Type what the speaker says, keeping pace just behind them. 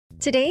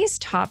Today's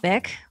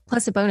topic,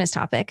 plus a bonus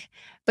topic,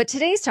 but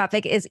today's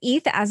topic is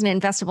ETH as an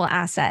investable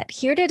asset.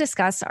 Here to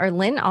discuss are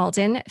Lyn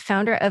Alden,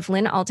 founder of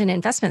Lyn Alden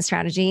Investment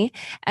Strategy,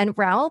 and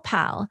Raoul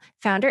Pal,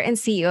 founder and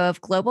CEO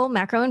of Global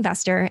Macro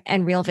Investor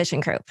and Real Vision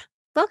Group.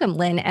 Welcome,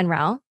 Lyn and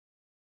Raoul.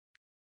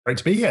 Great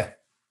to be here.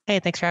 Hey,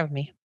 thanks for having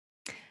me.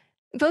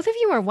 Both of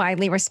you are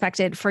widely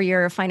respected for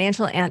your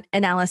financial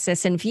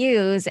analysis and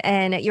views,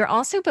 and you're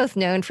also both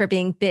known for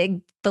being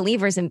big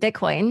believers in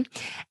Bitcoin.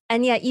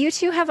 And yet you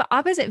two have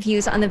opposite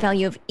views on the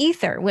value of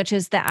Ether, which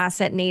is the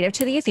asset native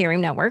to the Ethereum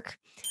network.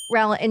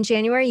 Raoul, in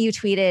January, you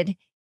tweeted,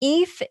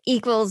 ETH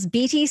equals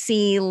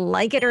BTC,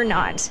 like it or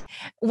not.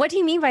 What do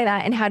you mean by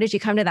that, and how did you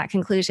come to that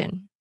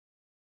conclusion?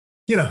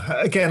 You know,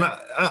 again,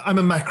 I'm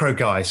a macro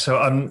guy, so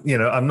I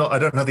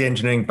don't have the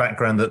engineering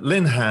background that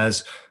Lyn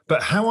has,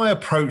 but how I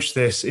approach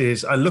this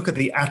is I look at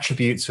the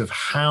attributes of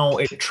how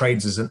it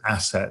trades as an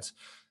asset.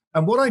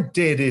 And what I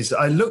did is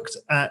I looked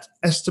at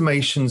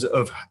estimations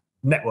of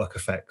network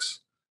effects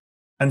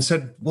and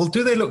said, well,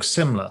 do they look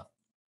similar?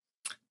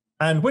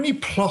 And when you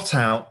plot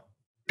out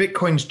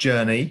Bitcoin's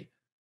journey,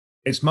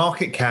 its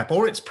market cap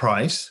or its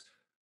price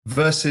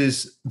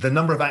versus the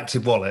number of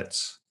active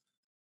wallets,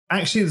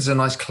 actually, there's a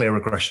nice clear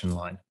regression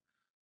line.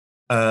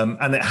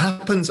 And it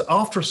happens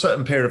after a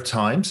certain period of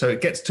time. So it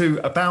gets to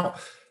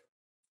about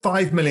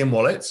 5 million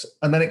wallets,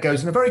 and then it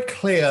goes in a very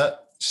clear,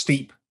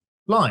 steep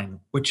line,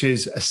 which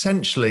is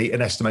essentially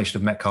an estimation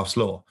of Metcalfe's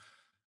law.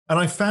 And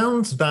I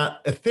found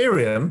that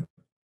Ethereum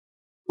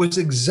was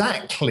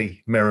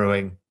exactly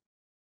mirroring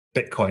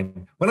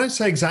Bitcoin. When I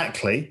say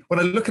exactly, when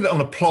I look at it on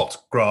a plot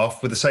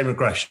graph with the same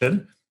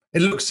regression,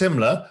 it looks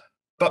similar,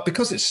 but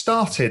because it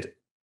started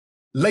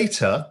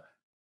later,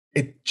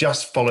 it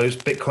just follows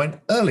Bitcoin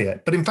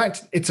earlier. But in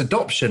fact, its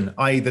adoption,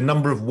 i.e. the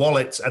number of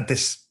wallets at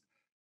this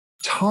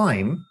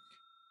time,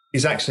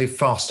 is actually a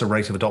faster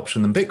rate of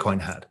adoption than Bitcoin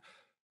had.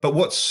 But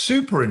what's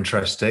super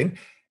interesting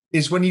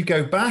is when you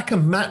go back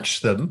and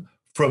match them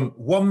from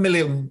 1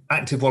 million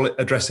active wallet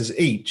addresses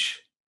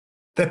each,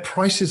 their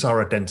prices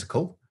are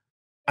identical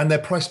and their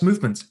price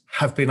movements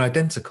have been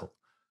identical.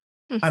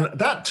 And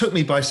that took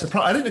me by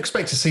surprise. I didn't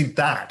expect to see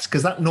that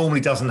because that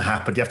normally doesn't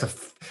happen. You have to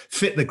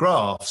fit the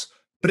graphs,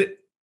 but it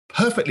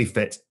perfectly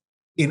fit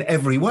in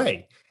every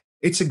way.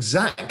 It's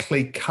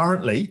exactly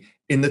currently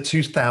in the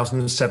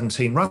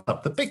 2017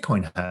 run-up that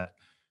Bitcoin had.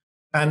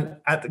 And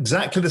at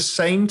exactly the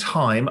same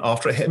time,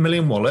 after it hit 1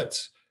 million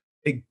wallets,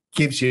 it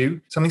gives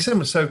you something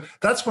similar. So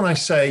that's when I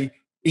say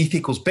ETH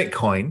equals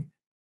Bitcoin,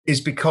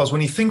 is because when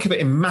you think of it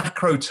in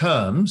macro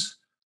terms,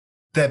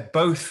 they're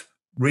both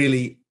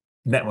really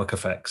network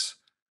effects.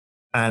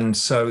 And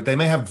so they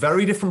may have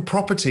very different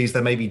properties.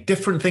 There may be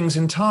different things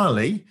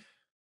entirely.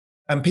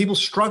 And people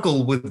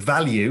struggle with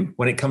value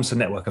when it comes to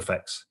network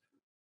effects.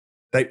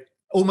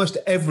 Almost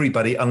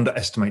everybody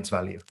underestimates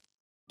value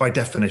by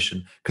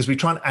definition, because we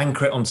try and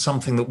anchor it on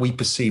something that we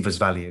perceive as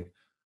value.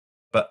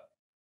 But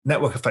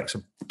network effects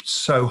are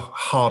so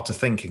hard to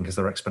think in because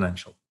they're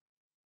exponential.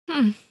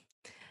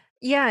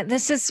 Yeah,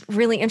 this is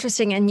really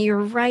interesting. And you're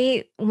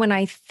right when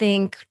I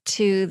think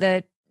to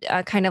the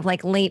kind of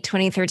like late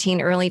 2013,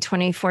 early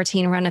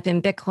 2014 run up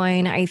in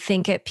Bitcoin. I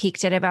think it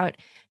peaked at about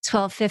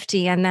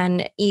 1250, and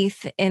then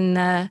ETH in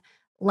the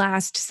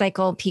last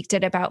cycle peaked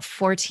at about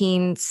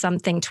 14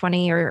 something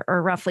 20 or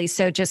roughly.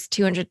 So just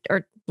 200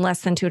 or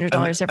less than $200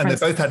 difference. And they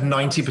both had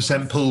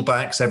 90%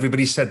 pullbacks.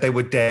 Everybody said they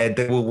were dead.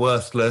 They were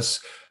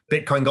worthless.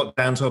 Bitcoin got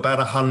down to about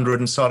 100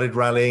 and started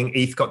rallying.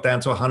 ETH got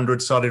down to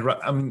 100, started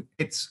I mean,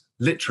 it's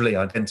literally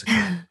identical.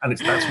 And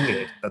that's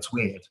weird. That's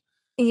weird.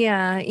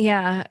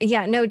 Yeah.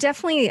 No,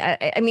 definitely.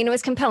 I mean, it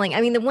was compelling.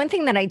 I mean, the one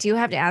thing that I do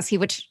have to ask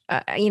you, which,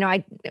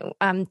 I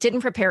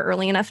didn't prepare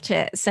early enough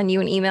to send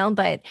you an email,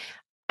 but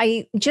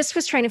I just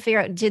was trying to figure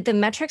out, did the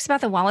metrics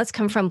about the wallets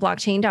come from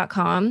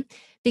blockchain.com?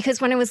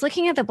 Because when I was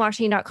looking at the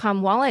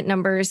blockchain.com wallet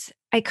numbers,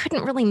 I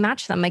couldn't really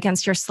match them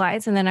against your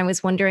slides. And then I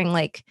was wondering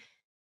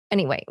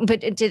anyway, but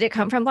did it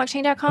come from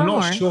blockchain.com? I'm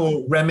not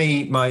sure.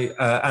 Remy, my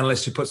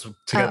analyst who puts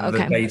together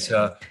the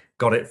data,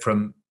 got it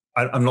from,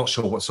 I'm not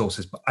sure what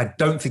sources, but I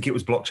don't think it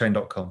was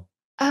blockchain.com.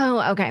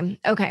 Oh,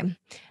 okay.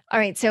 All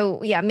right.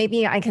 So yeah,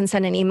 maybe I can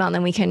send an email and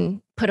then we can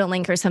put a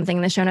link or something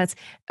in the show notes.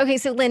 Okay.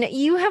 So Lyn,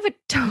 you have a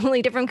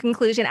totally different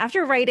conclusion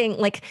after writing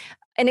like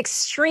an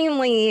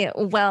extremely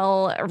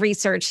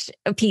well-researched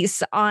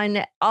piece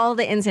on all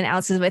the ins and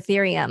outs of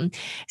Ethereum.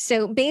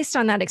 So based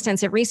on that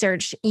extensive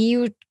research,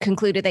 you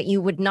concluded that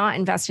you would not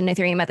invest in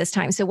Ethereum at this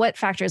time. So what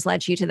factors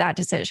led you to that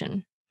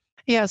decision?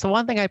 Yeah. So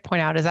one thing I'd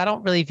point out is I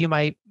don't really view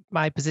my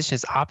position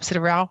as opposite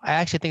of Raoul. I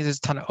actually think there's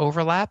a ton of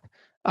overlap.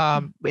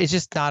 It's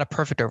just not a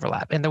perfect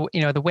overlap. And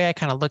the way I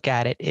kind of look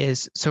at it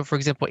is, so for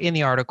example, in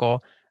the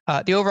article,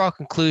 the overall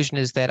conclusion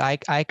is that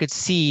I could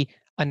see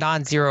a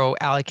non-zero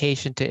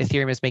allocation to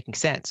Ethereum as making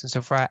sense. And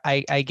so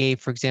I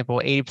gave, for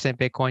example, 80%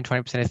 Bitcoin,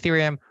 20%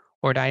 Ethereum,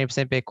 or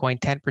 90% Bitcoin,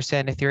 10%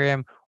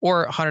 Ethereum,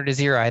 or 100 to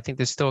 0. I think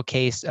there's still a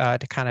case to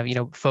kind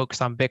of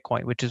focus on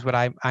Bitcoin, which is what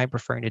I'm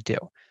preferring to do.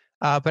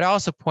 But I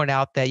also point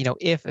out that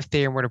if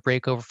Ethereum were to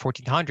break over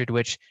 1400,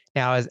 which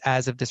now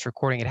as of this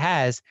recording it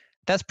has,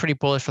 that's pretty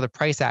bullish for the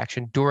price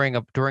action during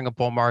a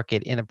bull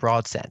market in a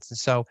broad sense. And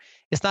so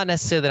it's not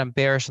necessarily that I'm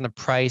bearish on the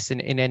price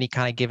in any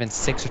kind of given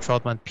 6 or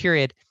 12-month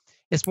period.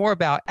 It's more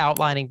about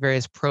outlining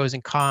various pros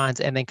and cons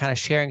and then kind of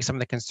sharing some of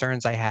the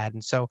concerns I had.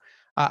 And so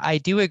I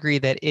do agree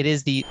that it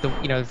is the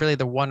really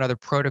the one other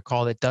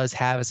protocol that does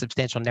have a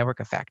substantial network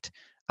effect.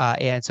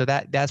 And so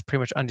that's pretty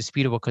much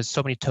undisputable because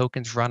so many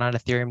tokens run on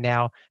Ethereum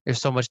now.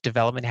 There's so much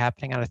development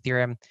happening on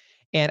Ethereum.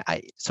 And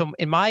so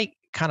in my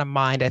kind of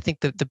mind, I think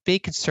the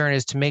big concern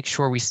is to make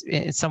sure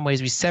in some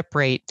ways we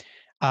separate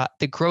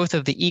the growth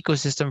of the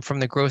ecosystem from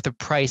the growth of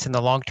price in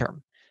the long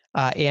term.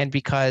 And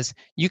because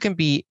you can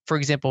be, for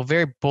example,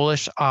 very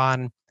bullish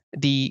on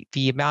the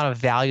amount of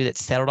value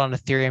that's settled on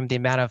Ethereum, the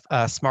amount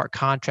of smart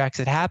contracts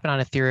that happen on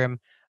Ethereum,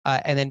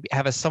 and then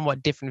have a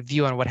somewhat different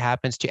view on what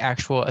happens to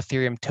actual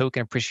Ethereum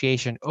token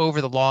appreciation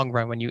over the long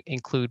run when you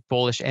include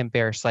bullish and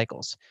bearish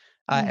cycles.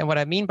 And what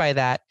I mean by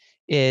that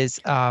is,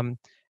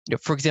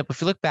 for example,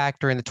 if you look back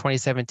during the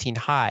 2017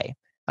 high,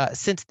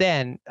 since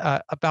then,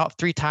 about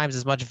 3 times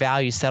as much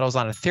value settles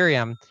on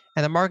Ethereum,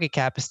 and the market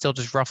cap is still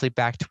just roughly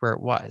back to where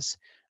it was.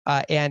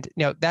 And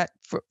that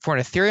for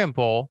an Ethereum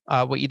bull,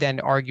 what you then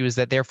argue is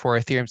that therefore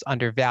Ethereum's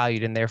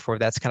undervalued, and therefore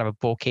that's kind of a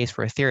bull case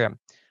for Ethereum.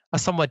 A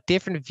somewhat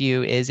different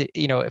view is,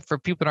 for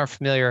people that aren't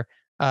familiar,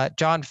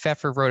 John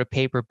Pfeffer wrote a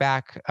paper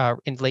back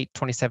in late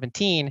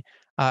 2017,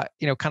 kind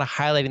of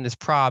highlighting this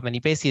problem.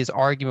 And his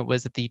argument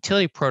was that the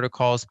utility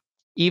protocols,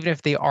 even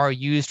if they are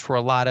used for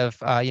a lot of,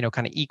 kind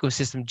of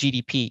ecosystem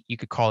GDP, you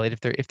could call it,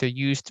 if they're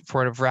used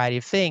for a variety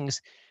of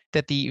things,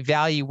 that the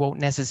value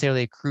won't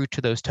necessarily accrue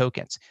to those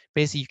tokens.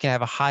 Basically, you can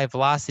have a high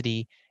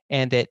velocity,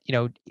 and that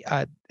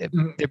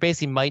there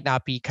basically might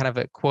not be kind of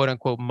a quote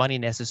unquote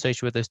moneyness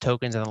associated with those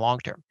tokens in the long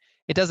term.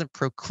 It doesn't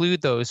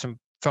preclude those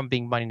from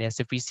being moneyness.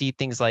 If we see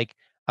things like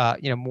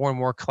more and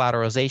more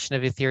collateralization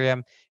of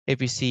Ethereum,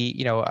 if you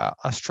see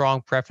a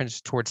strong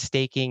preference towards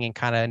staking and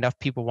kind of enough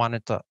people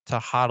wanted to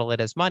hodl it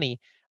as money,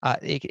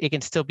 it can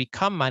still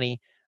become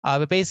money.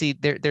 But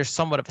basically, there's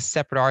somewhat of a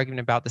separate argument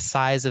about the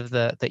size of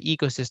the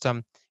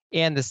ecosystem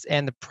and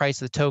the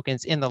price of the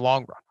tokens in the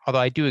long run. Although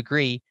I do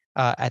agree,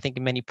 I think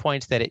in many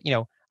points that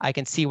I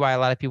can see why a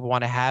lot of people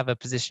want to have a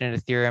position in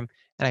Ethereum,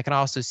 and I can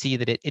also see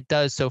that it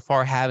does so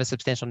far have a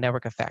substantial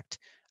network effect.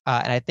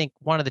 And I think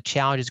one of the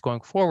challenges going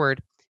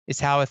forward is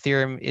how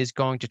Ethereum is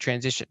going to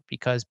transition,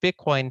 because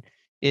Bitcoin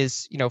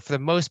is, for the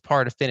most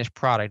part, a finished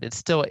product. It's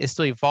still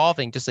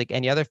evolving, just like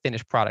any other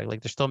finished product.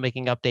 Like they're still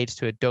making updates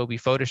to Adobe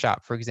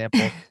Photoshop, for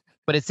example,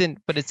 but it's in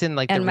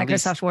like and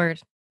Microsoft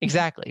Word.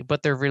 Exactly,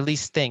 but they're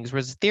released things.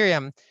 Whereas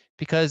Ethereum,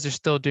 because they're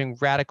still doing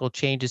radical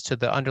changes to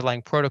the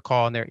underlying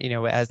protocol, and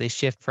they're as they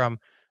shift from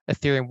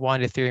Ethereum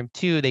 1 to Ethereum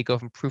 2, they go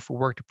from proof of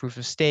work to proof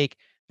of stake.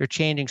 They're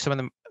changing some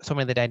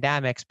of the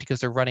dynamics because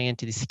they're running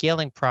into these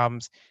scaling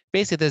problems.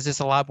 Basically, there's just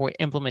a lot more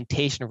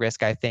implementation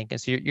risk, I think, and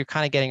so you're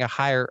kind of getting a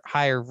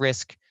higher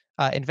risk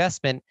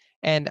investment.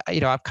 And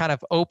I'm kind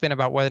of open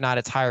about whether or not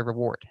it's higher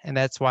reward, and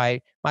that's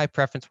why my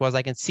preference was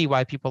I can see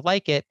why people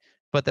like it,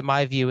 but that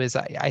my view is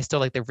I still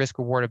like the risk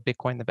reward of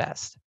Bitcoin the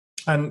best.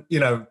 And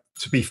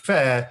to be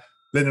fair,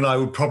 Lyn and I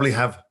would probably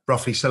have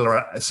roughly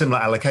similar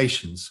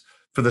allocations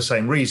for the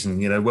same reason.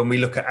 When we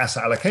look at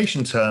asset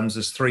allocation terms,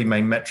 there's 3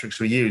 main metrics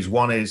we use.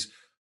 One is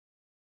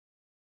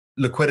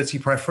liquidity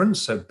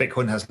preference. So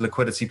Bitcoin has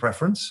liquidity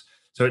preference.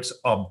 So it's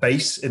our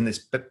base in this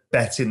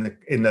bet in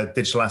the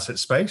digital asset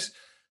space.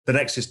 The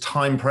next is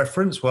time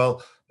preference.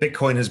 Well,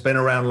 Bitcoin has been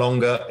around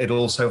longer. It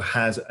also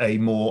has a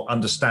more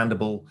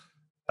understandable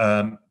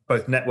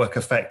both network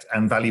effect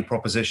and value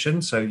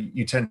proposition. So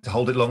you tend to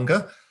hold it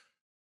longer.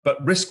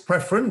 But risk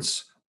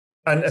preference,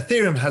 and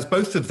Ethereum has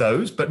both of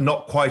those, but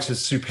not quite as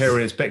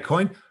superior as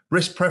Bitcoin.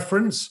 Risk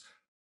preference,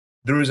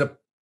 there is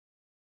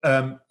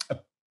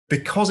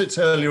because it's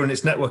earlier in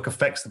its network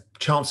effects, the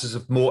chances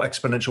of more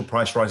exponential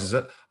price rises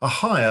are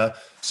higher.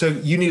 So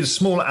you need a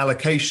smaller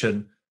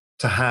allocation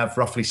to have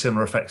roughly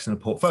similar effects in the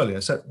portfolio.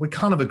 So we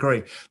kind of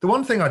agree. The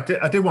one thing I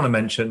did want to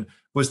mention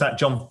was that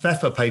John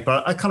Pfeffer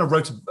paper. I kind of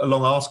wrote a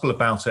long article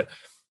about it.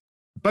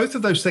 Both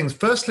of those things,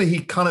 firstly, he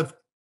kind of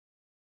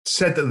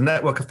said that the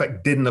network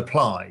effect didn't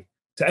apply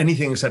to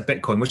anything except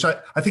Bitcoin, which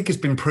I think has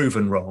been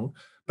proven wrong.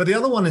 But the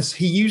other one is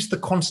he used the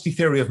quantity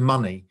theory of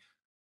money,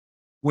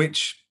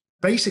 which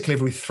basically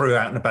we threw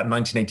out in about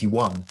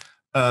 1981.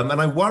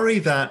 And I worry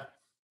that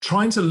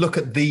trying to look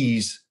at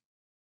these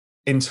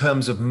in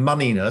terms of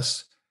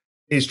moneyness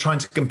is trying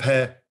to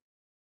compare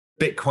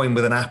Bitcoin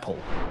with an apple.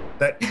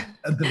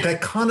 They're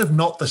kind of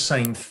not the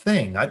same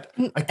thing. I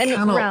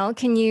cannot. Raoul,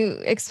 can you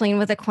explain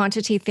what the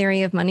quantity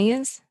theory of money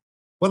is?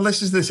 Well,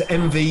 this is this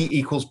MV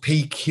equals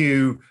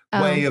PQ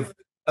way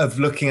of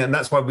looking at, and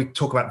that's why we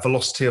talk about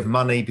velocity of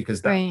money,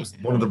 because that was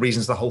one of the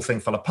reasons the whole thing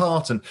fell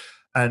apart.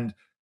 And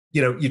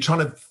you're trying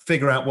to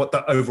figure out what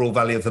the overall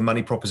value of the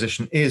money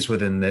proposition is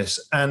within this.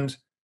 And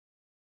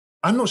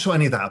I'm not sure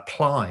any of that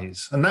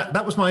applies. And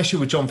that was my issue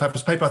with John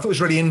Pfeffer's paper. I thought it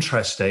was really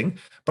interesting,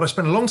 but I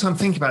spent a long time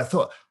thinking about it. I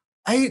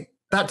thought,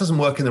 that doesn't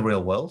work in the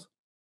real world.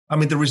 I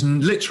mean, there is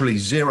literally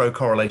zero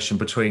correlation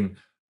between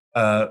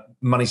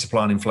money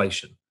supply and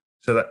inflation.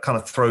 So that kind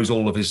of throws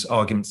all of his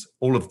arguments,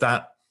 all of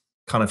that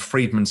kind of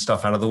Friedman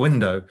stuff out of the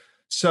window.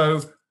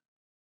 So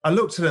I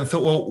looked at it and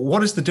thought, well,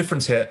 what is the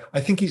difference here?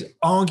 I think he's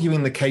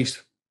arguing the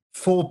case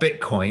for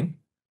Bitcoin,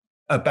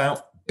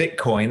 about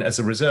Bitcoin as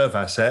a reserve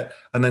asset,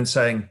 and then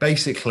saying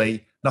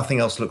basically nothing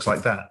else looks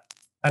like that.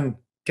 And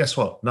guess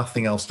what?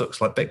 Nothing else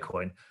looks like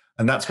Bitcoin.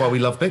 And that's why we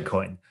love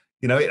Bitcoin.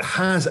 You know, it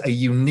has a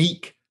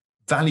unique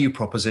value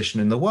proposition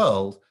in the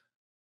world.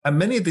 And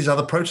many of these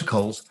other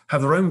protocols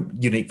have their own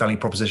unique value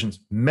propositions.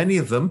 Many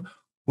of them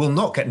will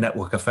not get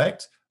network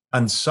effect.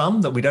 And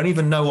some that we don't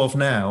even know of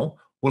now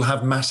will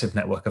have massive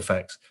network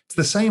effects. It's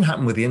the same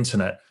happened with the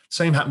internet,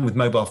 same happened with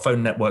mobile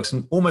phone networks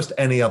and almost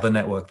any other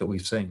network that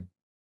we've seen.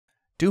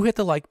 Do hit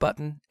the like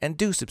button and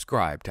do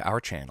subscribe to our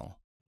channel.